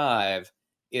 225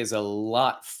 is a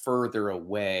lot further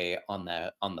away on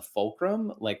the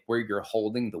fulcrum, like where you're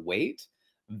holding the weight,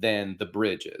 than the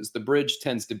bridge is. The bridge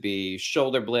tends to be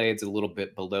shoulder blades a little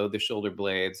bit below the shoulder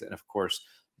blades, and of course,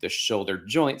 the shoulder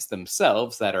joints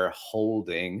themselves that are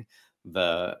holding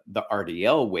the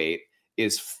RDL weight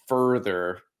is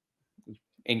further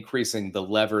increasing the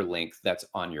lever length that's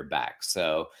on your back.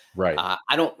 So Right.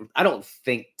 I don't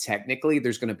think technically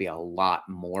there's going to be a lot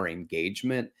more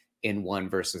engagement in one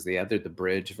versus the other, the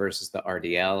bridge versus the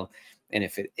RDL. And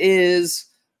if it is,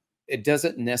 it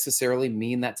doesn't necessarily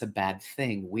mean that's a bad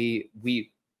thing.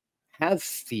 We have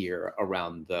fear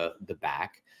around the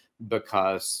back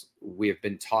because we have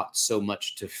been taught so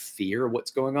much to fear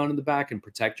what's going on in the back and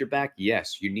protect your back.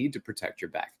 Yes, you need to protect your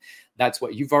back. That's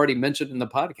what you've already mentioned in the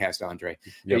podcast, Andre.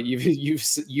 Yep.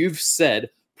 You've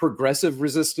said progressive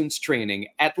resistance training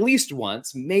at least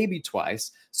once, maybe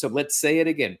twice. So let's say it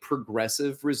again: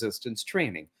 progressive resistance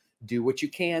training. Do what you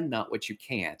can, not what you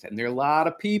can't. And there are a lot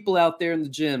of people out there in the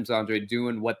gyms, Andre,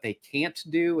 doing what they can't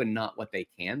do and not what they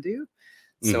can do.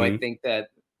 So I Mm-hmm. think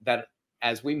that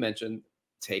as we mentioned,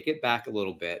 take it back a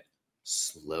little bit,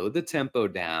 slow the tempo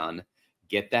down,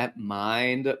 get that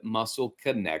mind muscle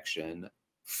connection,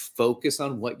 focus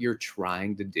on what you're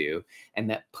trying to do, and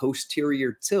that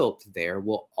posterior tilt there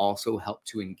will also help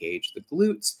to engage the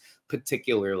glutes,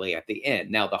 particularly at the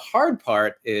end. Now, the hard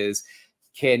part is,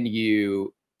 can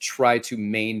you try to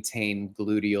maintain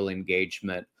gluteal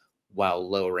engagement while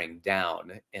lowering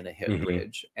down in a hip Mm-hmm.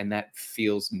 bridge? And that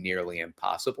feels nearly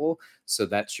impossible. So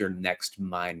that's your next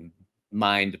mind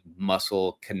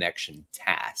muscle connection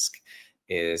task,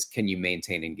 is can you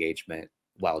maintain engagement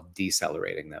while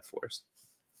decelerating that force?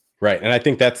 Right. And I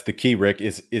think that's the key, Rick,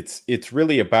 is it's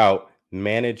really about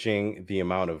managing the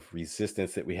amount of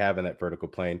resistance that we have in that vertical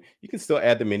plane. You can still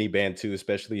add the mini band too,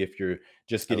 especially if you're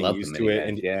just I getting love the used to mini it. band.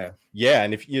 And Yeah. yeah,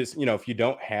 and if if you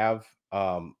don't have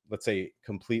let's say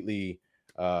completely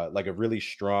like a really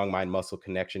strong mind muscle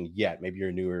connection yet, maybe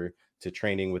you're newer to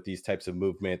training with these types of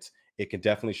movements, it can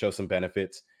definitely show some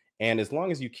benefits. And as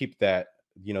long as you keep that,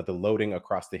 the loading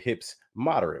across the hips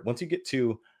moderate, once you get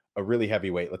to a really heavy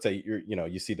weight, let's say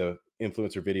you see the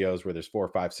influencer videos where there's 4,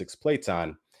 5, 6 plates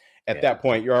on, at Yeah. that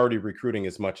point you're already recruiting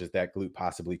as much as that glute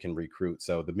possibly can recruit,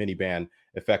 so the mini band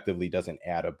effectively doesn't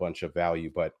add a bunch of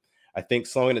value. But I think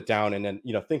slowing it down, and then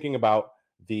thinking about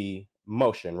the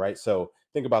motion, right? So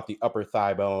think about the upper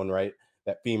thigh bone, right?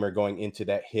 That femur going into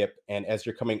that hip, and as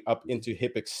you're coming up into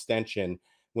hip extension,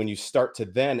 when you start to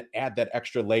then add that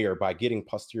extra layer by getting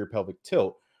posterior pelvic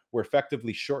tilt, we're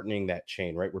effectively shortening that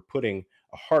chain, right? We're putting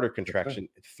a harder For sure. contraction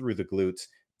through the glutes,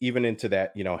 even into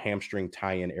that, hamstring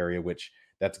tie-in area, which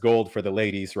that's gold for the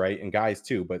ladies, right? And guys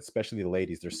too, but especially the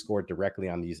ladies, they're scored directly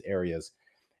on these areas.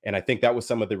 And I think that was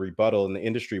some of the rebuttal in the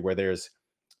industry, where there's,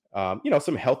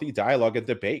 some healthy dialogue and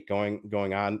debate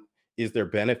going on. Is there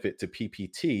benefit to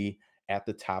PPT at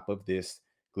the top of this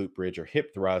glute bridge or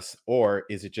hip thrust, or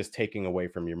is it just taking away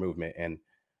from your movement? And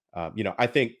I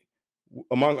think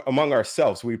among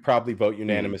ourselves, we probably vote Mm,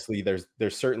 unanimously. There's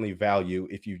certainly value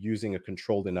if you're using a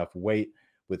controlled enough weight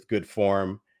with good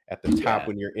form at the top yeah.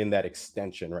 when you're in that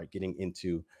extension, right? Getting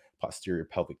into posterior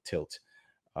pelvic tilt.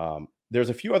 There's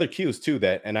a few other cues too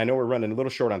that, and I know we're running a little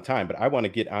short on time, but I want to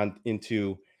get on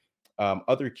into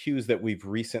other cues that we've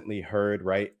recently heard,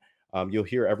 right? You'll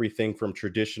hear everything from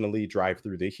traditionally drive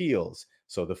through the heels.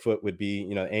 So the foot would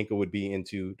be, ankle would be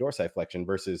into dorsiflexion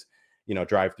versus,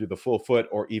 drive through the full foot,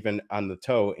 or even on the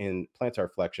toe in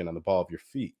plantar flexion on the ball of your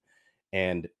feet.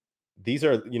 And these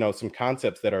are, some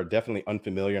concepts that are definitely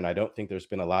unfamiliar. And I don't think there's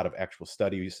been a lot of actual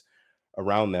studies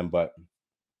around them. But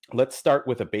let's start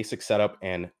with a basic setup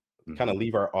and kind Mhm. of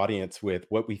leave our audience with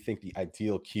what we think the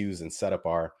ideal cues and setup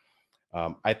are.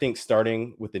 I think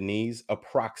starting with the knees,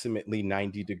 approximately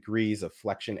 90 degrees of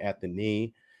flexion at the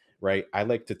knee, right? I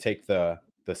like to take the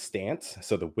stance,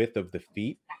 so the width of the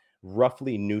feet,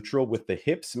 roughly neutral with the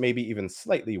hips, maybe even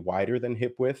slightly wider than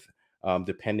hip width,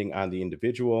 depending on the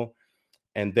individual.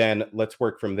 And then let's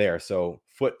work from there. So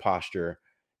foot posture,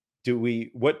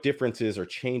 what differences or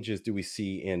changes do we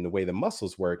see in the way the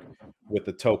muscles work with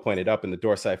the toe pointed up in the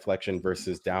dorsiflexion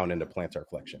versus down in the plantar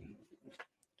flexion?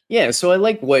 Yeah, so I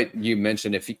like what you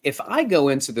mentioned. If I go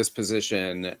into this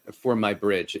position for my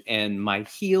bridge and my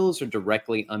heels are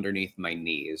directly underneath my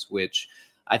knees, which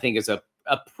I think is a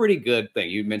pretty good thing.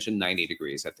 You mentioned 90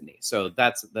 degrees at the knee. So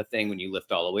that's the thing when you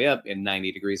lift all the way up in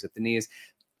 90 degrees at the knees.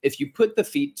 If you put the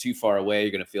feet too far away,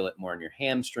 you're going to feel it more in your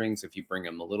hamstrings. If you bring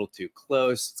them a little too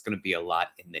close, it's going to be a lot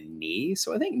in the knee.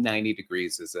 So I think 90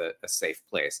 degrees is a safe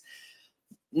place.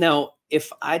 Now,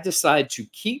 if I decide to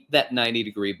keep that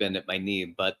 90-degree bend at my knee,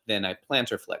 but then I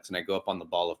plantar flex and I go up on the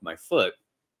ball of my foot,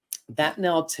 that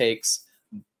now takes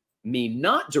me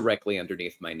not directly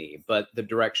underneath my knee, but the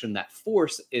direction that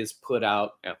force is put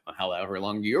out, however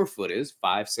long your foot is,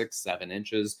 5, 6, 7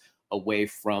 inches away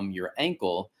from your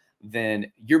ankle,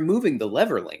 then you're moving the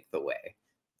lever length away.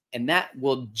 And that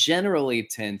will generally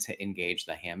tend to engage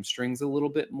the hamstrings a little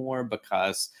bit more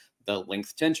because the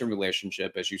length tension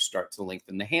relationship, as you start to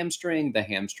lengthen the hamstring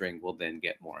will then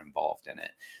get more involved in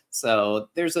it. So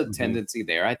there's a tendency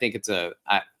there. I think it's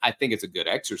I think it's a good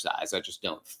exercise. I just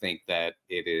don't think that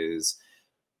it is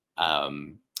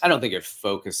I don't think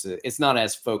it's not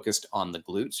as focused on the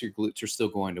glutes. Your glutes are still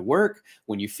going to work.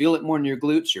 When you feel it more in your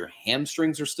glutes, your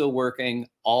hamstrings are still working.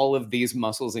 All of these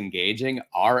muscles engaging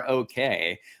are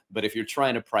okay. But if you're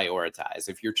trying to prioritize,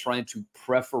 if you're trying to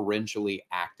preferentially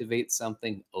activate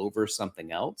something over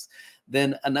something else,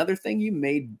 then another thing you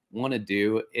may want to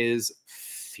do is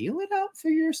feel it out for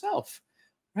yourself.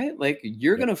 Right? Like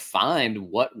you're going to find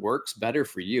what works better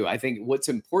for you. I think what's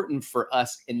important for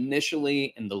us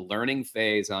initially in the learning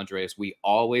phase, Andres, we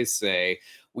always say,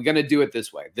 we're going to do it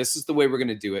this way. This is the way we're going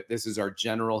to do it. This is our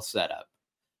general setup.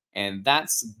 And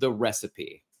that's the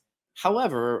recipe.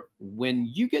 However, when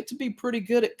you get to be pretty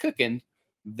good at cooking,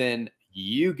 then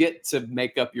you get to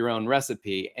make up your own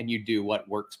recipe and you do what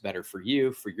works better for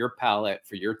you, for your palate,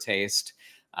 for your taste,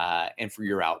 and for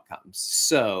your outcomes.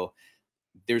 So,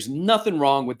 there's nothing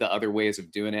wrong with the other ways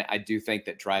of doing it. I do think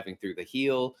that driving through the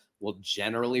heel will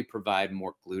generally provide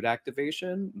more glute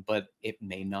activation, but it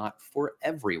may not for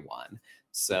everyone.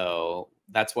 So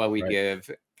that's why we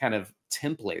give kind of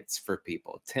templates for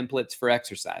people, templates for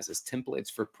exercises,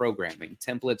 templates for programming,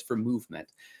 templates for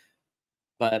movement.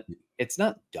 But it's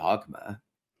not dogma.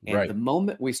 And the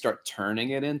moment we start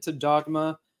turning it into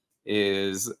dogma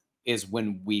is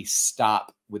when we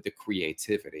stop with the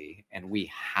creativity, and we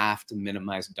have to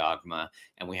minimize dogma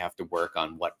and we have to work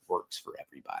on what works for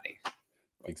everybody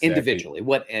individually,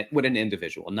 what an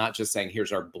individual, not just saying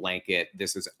here's our blanket,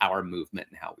 this is our movement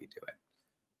and how we do it.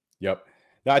 Yep.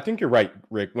 No, I think you're right,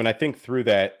 Rick. When I think through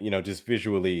that, just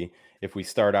visually, if we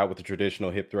start out with the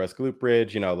traditional hip thrust glute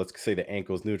bridge, let's say the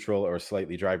ankle's neutral or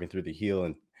slightly driving through the heel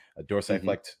and a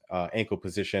dorsiflect ankle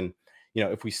position,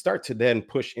 if we start to then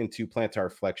push into plantar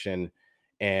flexion,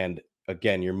 and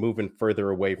again, you're moving further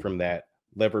away from that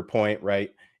lever point,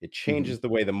 right? It changes the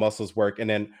way the muscles work. And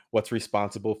then what's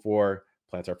responsible for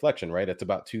plantar flexion, right? It's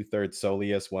about 2/3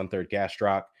 soleus, 1/3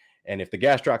 gastroc. And if the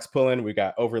gastroc's pulling, we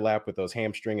got overlap with those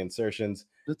hamstring insertions.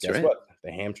 Guess what?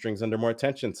 The hamstring's under more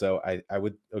tension. So I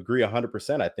would agree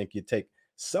 100%. I think you take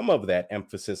some of that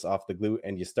emphasis off the glute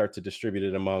and you start to distribute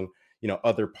it among,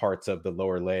 other parts of the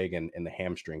lower leg and the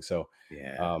hamstring. So,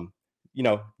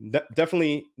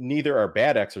 definitely neither are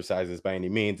bad exercises by any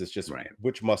means. It's just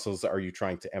which muscles are you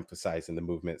trying to emphasize in the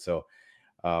movement? So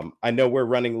I know we're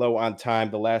running low on time.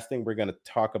 The last thing we're going to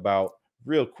talk about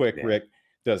real quick, Rick,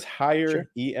 does higher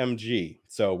EMG.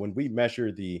 So when we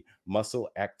measure the muscle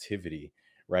activity,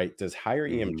 right, does higher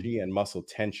EMG and muscle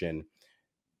tension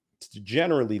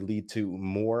generally lead to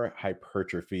more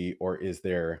hypertrophy, or is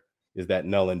that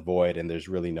null and void and there's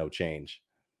really no change?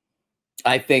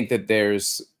 I think that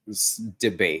there's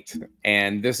debate,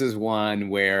 and this is one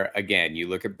where, again, you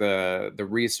look at the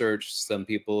research. Some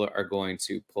people are going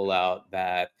to pull out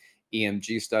that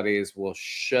EMG studies will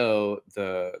show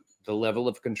the level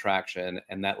of contraction,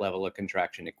 and that level of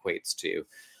contraction equates to,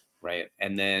 right?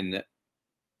 And then,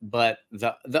 but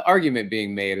the argument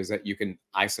being made is that you can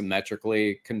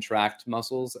isometrically contract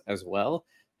muscles as well,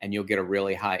 and you'll get a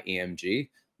really high EMG,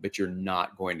 but you're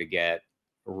not going to get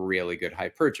really good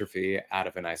hypertrophy out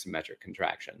of an isometric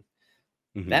contraction.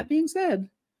 That being said,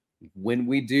 when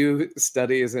we do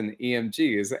studies in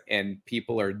EMGs and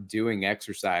people are doing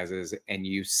exercises and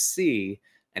you see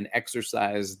an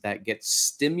exercise that gets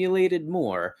stimulated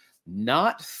more,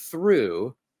 not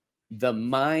through the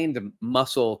mind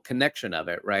muscle connection of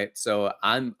it, right? So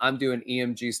I'm doing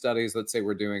EMG studies. Let's say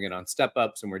we're doing it on step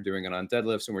ups and we're doing it on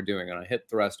deadlifts and we're doing it on hip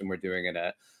thrust and we're doing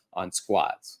it on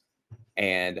squats.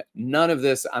 And none of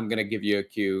this, I'm going to give you a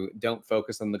cue. Don't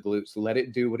focus on the glutes. Let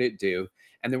it do what it do.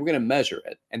 And then we're going to measure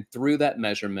it. And through that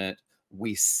measurement,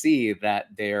 we see that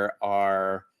there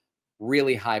are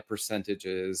really high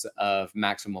percentages of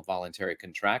maximal voluntary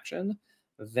contraction.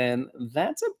 Then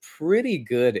that's a pretty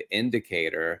good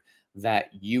indicator that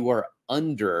you are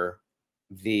under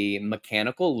the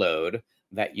mechanical load,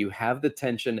 that you have the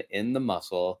tension in the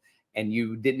muscle, and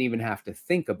you didn't even have to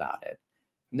think about it.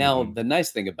 Now, the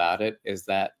nice thing about it is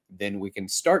that then we can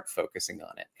start focusing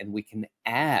on it, and we can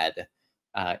add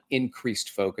increased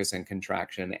focus and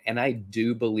contraction. And I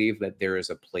do believe that there is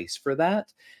a place for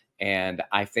that. And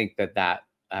I think that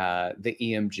the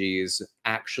EMGs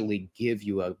actually give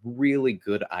you a really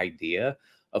good idea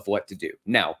of what to do.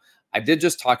 Now, I did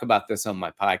just talk about this on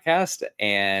my podcast,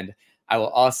 and I will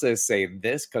also say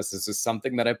this because this is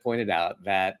something that I pointed out,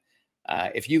 that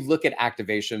if you look at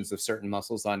activations of certain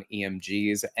muscles on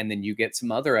EMGs, and then you get some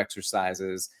other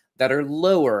exercises that are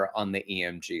lower on the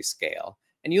EMG scale,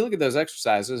 and you look at those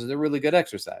exercises, they're really good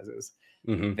exercises,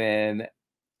 then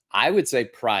I would say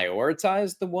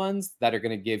prioritize the ones that are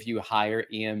going to give you higher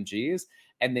EMGs,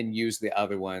 and then use the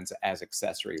other ones as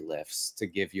accessory lifts to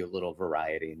give you a little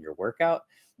variety in your workout,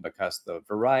 because the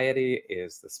variety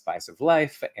is the spice of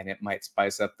life, and it might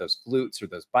spice up those glutes or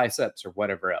those biceps or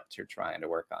whatever else you're trying to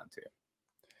work on too.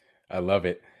 I love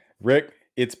it. Rick,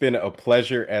 it's been a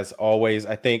pleasure as always.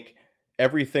 I think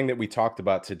everything that we talked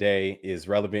about today is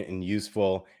relevant and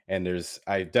useful. And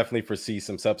I definitely foresee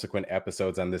some subsequent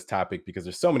episodes on this topic because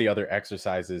there's so many other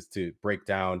exercises to break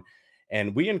down.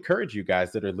 And we encourage you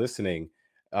guys that are listening.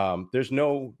 There's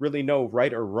really no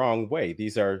right or wrong way.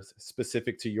 These are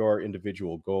specific to your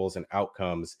individual goals and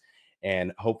outcomes.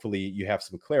 And hopefully you have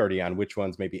some clarity on which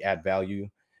ones maybe add value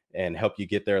and help you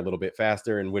get there a little bit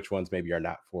faster, and which ones maybe are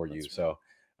not for you. Right. So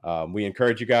we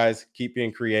encourage you guys, keep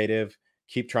being creative,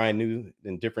 keep trying new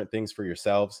and different things for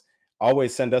yourselves.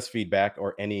 Always send us feedback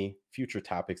or any future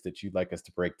topics that you'd like us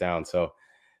to break down. So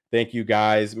thank you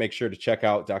guys. Make sure to check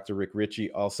out Dr. Rick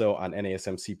Ritchie also on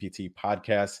NASM CPT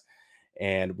podcast.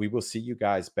 And we will see you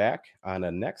guys back on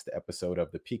a next episode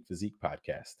of the Peak Physique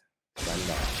podcast. Signing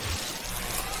off.